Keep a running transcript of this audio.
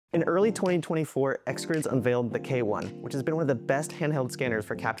In early 2024, XGRIDS unveiled the K1, which has been one of the best handheld scanners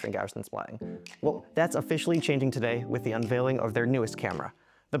for capturing Gaussian splatting. Well, that's officially changing today with the unveiling of their newest camera,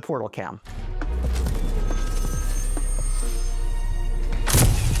 the PortalCam.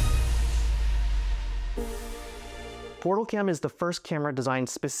 PortalCam is the first camera designed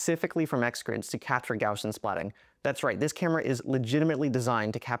specifically from XGRIDS to capture Gaussian splatting. That's right, this camera is legitimately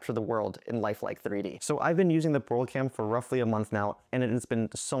designed to capture the world in lifelike 3D. So I've been using the PortalCam for roughly a month now, and it has been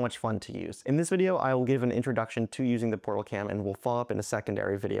so much fun to use. In this video, I will give an introduction to using the PortalCam, and we'll follow up in a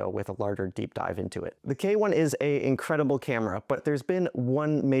secondary video with a larger deep dive into it. The K1 is an incredible camera, but there's been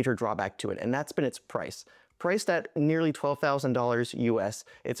one major drawback to it, and that's been its price. Priced at nearly $12,000 US,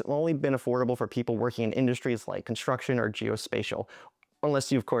 it's only been affordable for people working in industries like construction or geospatial.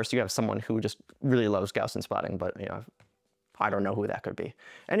 Unless of course, you have someone who just really loves Gaussian splatting, but I don't know who that could be.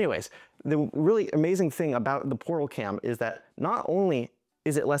 Anyways, the really amazing thing about the PortalCam is that not only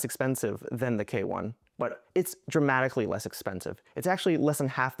is it less expensive than the K1, but it's dramatically less expensive. It's actually less than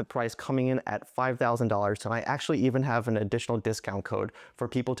half the price, coming in at $5,000, and I actually even have an additional discount code for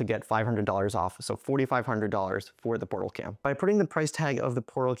people to get $500 off, so $4,500 for the PortalCam. By putting the price tag of the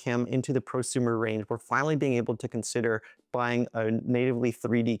PortalCam into the prosumer range, we're finally being able to consider buying a natively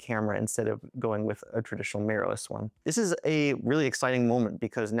 3D camera instead of going with a traditional mirrorless one. This is a really exciting moment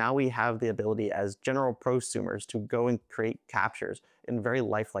because now we have the ability as general prosumers to go and create captures in very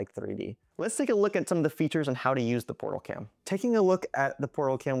lifelike 3D. Let's take a look at some of the features and how to use the PortalCam. Taking a look at the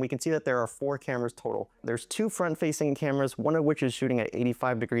PortalCam, we can see that there are 4 cameras total. There's 2 front-facing cameras, one of which is shooting at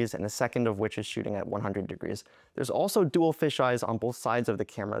 85 degrees and the second of which is shooting at 100 degrees. There's also dual fisheyes on both sides of the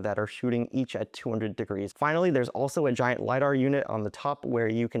camera that are shooting each at 200 degrees. Finally, there's also a giant LiDAR unit on the top where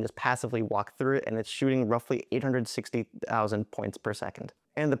you can just passively walk through it, and it's shooting roughly 860,000 points per second.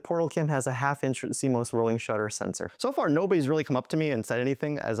 And the PortalCam has a 1/2-inch CMOS rolling shutter sensor. So far, nobody's really come up to me and said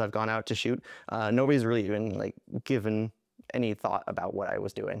anything as I've gone out to shoot. Nobody's really even given any thought about what I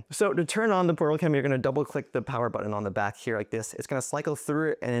was doing. So to turn on the PortalCam, you're gonna double click the power button on the back here like this. It's gonna cycle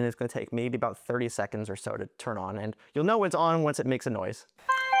through it, and then it's gonna take maybe about 30 seconds or so to turn on, and you'll know it's on once it makes a noise.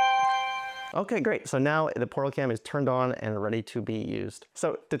 Okay, great. So now the PortalCam is turned on and ready to be used.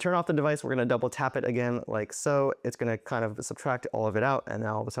 So to turn off the device, we're gonna double tap it again like so. It's gonna kind of subtract all of it out, and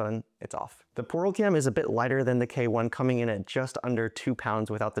now all of a sudden it's off. The PortalCam is a bit lighter than the K1, coming in at just under 2 pounds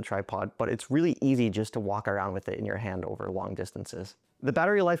without the tripod, but it's really easy just to walk around with it in your hand over long distances. The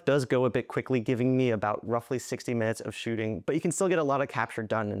battery life does go a bit quickly, giving me about roughly 60 minutes of shooting, but you can still get a lot of capture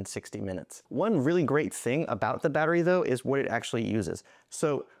done in 60 minutes. One really great thing about the battery though is what it actually uses.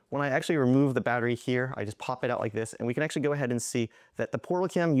 So when I actually remove the battery here, I just pop it out like this, and we can actually go ahead and see that the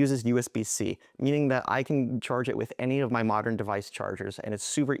PortalCam uses USB-C, meaning that I can charge it with any of my modern device chargers, and it's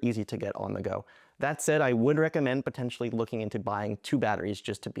super easy to get on the go. That said, I would recommend potentially looking into buying 2 batteries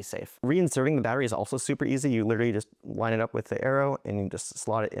just to be safe. Reinserting the battery is also super easy. You literally just line it up with the arrow, and you just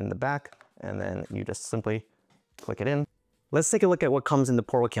slot it in the back, and then you just simply click it in. Let's take a look at what comes in the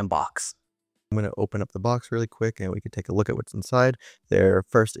PortalCam box. I'm going to open up the box really quick and we can take a look at what's inside. There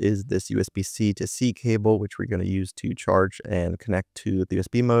first is this USB-C to C cable, which we're going to use to charge and connect to the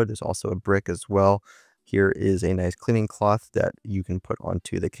USB mode. There's also a brick as well. Here is a nice cleaning cloth that you can put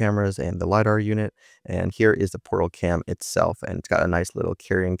onto the cameras and the LiDAR unit. And here is the PortalCam itself. And it's got a nice little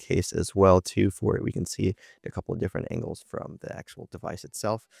carrying case as well too for it. We can see a couple of different angles from the actual device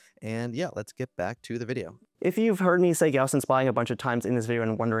itself. And yeah, let's get back to the video. If you've heard me say Gaussian splatting a bunch of times in this video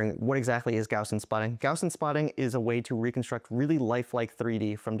and wondering what exactly is Gaussian splatting, Gaussian splatting is a way to reconstruct really lifelike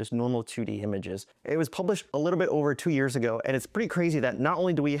 3D from just normal 2D images. It was published a little bit over 2 years ago, and it's pretty crazy that not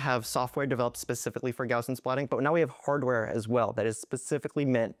only do we have software developed specifically for Gaussian splatting, but now we have hardware as well that is specifically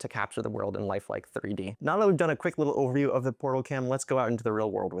meant to capture the world in lifelike 3D. Now that we've done a quick little overview of the PortalCam, let's go out into the real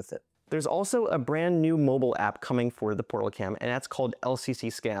world with it. There's also a brand new mobile app coming for the PortalCam, and that's called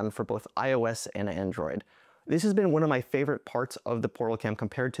LCC Scan for both iOS and Android. This has been one of my favorite parts of the PortalCam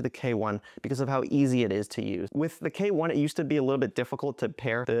compared to the K1 because of how easy it is to use. With the K1, it used to be a little bit difficult to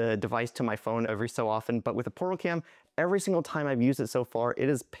pair the device to my phone every so often, but with the PortalCam, every single time I've used it so far, it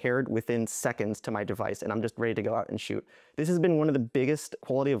is paired within seconds to my device, and I'm just ready to go out and shoot. This has been one of the biggest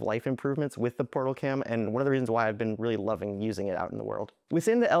quality of life improvements with the PortalCam, and one of the reasons why I've been really loving using it out in the world.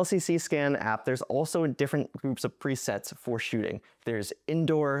 Within the LCC Scan app, there's also different groups of presets for shooting. There's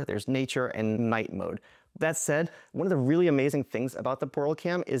indoor, there's nature, and night mode. That said, one of the really amazing things about the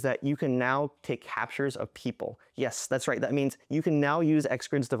PortalCam is that you can now take captures of people. Yes, that's right. That means you can now use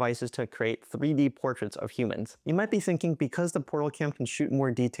XGRIDS devices to create 3D portraits of humans. You might be thinking because the PortalCam can shoot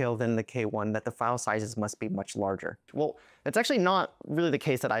more detail than the K1 that the file sizes must be much larger. Well, that's actually not really the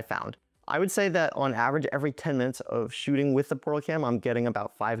case that I found. I would say that on average, every 10 minutes of shooting with the PortalCam, I'm getting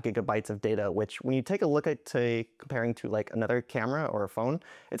about 5 gigabytes of data, which when you take a look at, say, comparing to like another camera or a phone,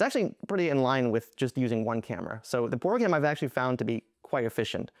 it's actually pretty in line with just using one camera. So the PortalCam I've actually found to be quite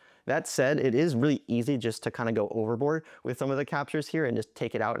efficient. That said, it is really easy just to kind of go overboard with some of the captures here and just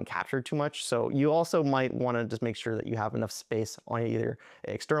take it out and capture too much. So you also might want to just make sure that you have enough space on either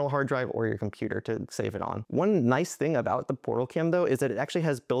an external hard drive or your computer to save it on. One nice thing about the PortalCam though is that it actually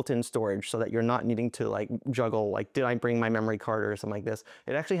has built-in storage so that you're not needing to like juggle, like, did I bring my memory card or something like this?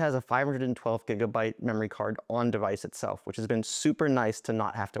 It actually has a 512 gigabyte memory card on device itself, which has been super nice to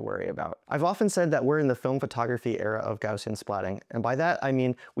not have to worry about. I've often said that we're in the film photography era of Gaussian splatting, and by that I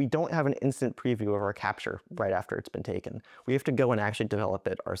mean we don't have an instant preview of our capture right after it's been taken. We have to go and actually develop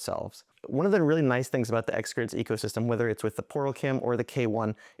it ourselves. One of the really nice things about the XGRIDS ecosystem, whether it's with the PortalCam or the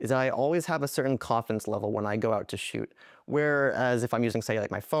K1, is that I always have a certain confidence level when I go out to shoot. Whereas if I'm using, say, like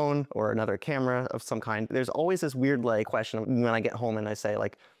my phone or another camera of some kind, there's always this weird like question when I get home and I say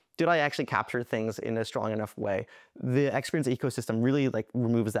like, did I actually capture things in a strong enough way? The XGRIDS ecosystem really like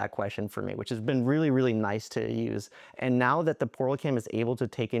removes that question for me, which has been really, really nice to use. And now that the PortalCam is able to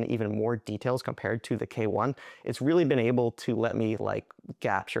take in even more details compared to the K1, it's really been able to let me like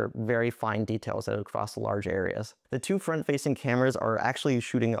capture very fine details across large areas. The two front-facing cameras are actually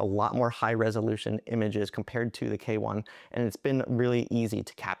shooting a lot more high-resolution images compared to the K1, and it's been really easy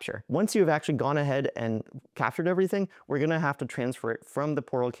to capture. Once you've actually gone ahead and captured everything, we're gonna have to transfer it from the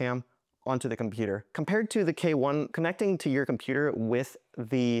PortalCam onto the computer. Compared to the K1, connecting to your computer with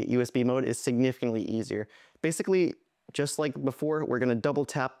the USB mode is significantly easier. Basically, just like before, we're gonna double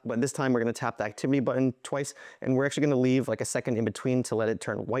tap, but this time we're gonna tap the activity button twice, and we're actually gonna leave like a second in between to let it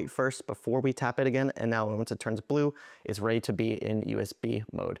turn white first before we tap it again. And now once it turns blue, it's ready to be in USB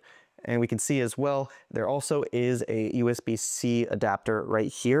mode. And we can see as well, there also is a USB-C adapter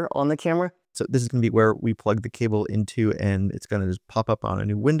right here on the camera. So this is going to be where we plug the cable into, and it's going to just pop up on a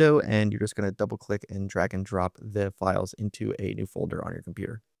new window, and you're just going to double click and drag and drop the files into a new folder on your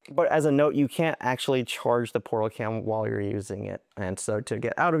computer. But as a note, you can't actually charge the PortalCam while you're using it. And so to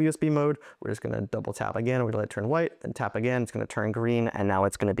get out of USB mode, we're just gonna double tap again, we're gonna let it turn white, then tap again, it's gonna turn green, and now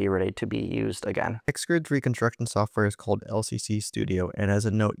it's gonna be ready to be used again. XGRIDS reconstruction software is called LCC Studio, and as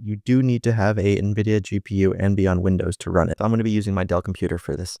a note, you do need to have a NVIDIA GPU and be on Windows to run it. I'm gonna be using my Dell computer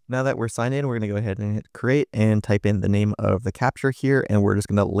for this. Now that we're signed in, we're gonna go ahead and hit create and type in the name of the capture here, and we're just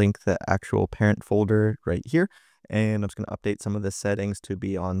gonna link the actual parent folder right here. And I'm just going to update some of the settings to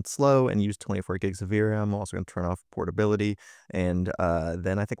be on slow and use 24 gigs of VRAM. I'm also going to turn off portability. And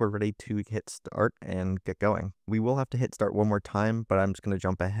then I think we're ready to hit start and get going. We will have to hit start one more time, but I'm just going to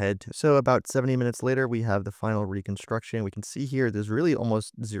jump ahead. So about 70 minutes later, we have the final reconstruction. We can see here, there's really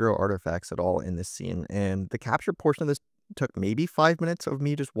almost zero artifacts at all in this scene. And the capture portion of this took maybe 5 minutes of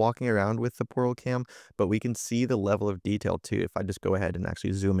me just walking around with the PortalCam, but we can see the level of detail too. If I just go ahead and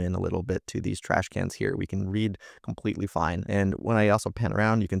actually zoom in a little bit to these trash cans here, we can read completely fine. And when I also pan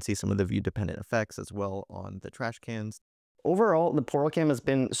around, you can see some of the view dependent effects as well on the trash cans. Overall, the PortalCam has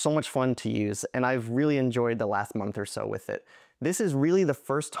been so much fun to use, and I've really enjoyed the last month or so with it. This is really the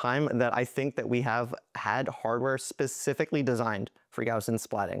first time that I think that we have had hardware specifically designed for Gaussian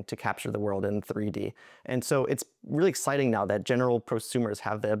splatting to capture the world in 3D. And so it's really exciting now that general prosumers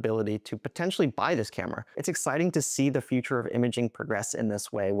have the ability to potentially buy this camera. It's exciting to see the future of imaging progress in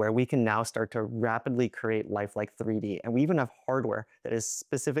this way, where we can now start to rapidly create lifelike 3D, and we even have hardware that is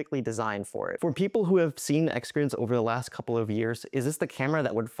specifically designed for it. For people who have seen XGRIDS over the last couple of years, is this the camera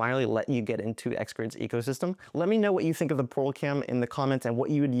that would finally let you get into XGRIDS ecosystem? Let me know what you think of the PortalCam in the comments and what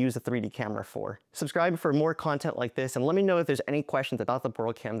you would use a 3D camera for. Subscribe for more content like this, and let me know if there's any questions about the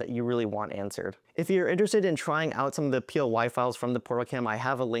PortalCam that you really want answered. If you're interested in trying out some of the PLY files from the PortalCam, I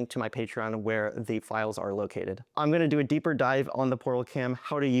have a link to my Patreon where the files are located. I'm going to do a deeper dive on the PortalCam,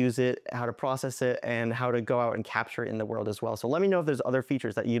 how to use it, how to process it, and how to go out and capture it in the world as well. So let me know if there's other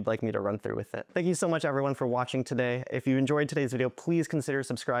features that you'd like me to run through with it. Thank you so much everyone for watching today. If you enjoyed today's video, please consider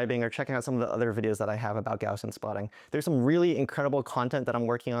subscribing or checking out some of the other videos that I have about Gaussian splatting. There's some really incredible content that I'm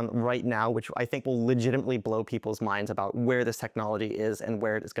working on right now, which I think will legitimately blow people's minds about where this technology is and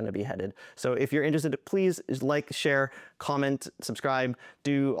where it's going to be headed. So if you're interested, please like, share, comment, subscribe,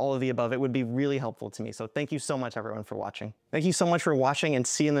 do all of the above. It would be really helpful to me. So thank you so much everyone for watching. Thank you so much for watching, and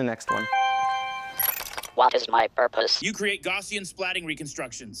see you in the next one. What is my purpose? You create Gaussian splatting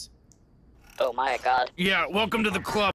reconstructions. Oh my god. Yeah, welcome to the club.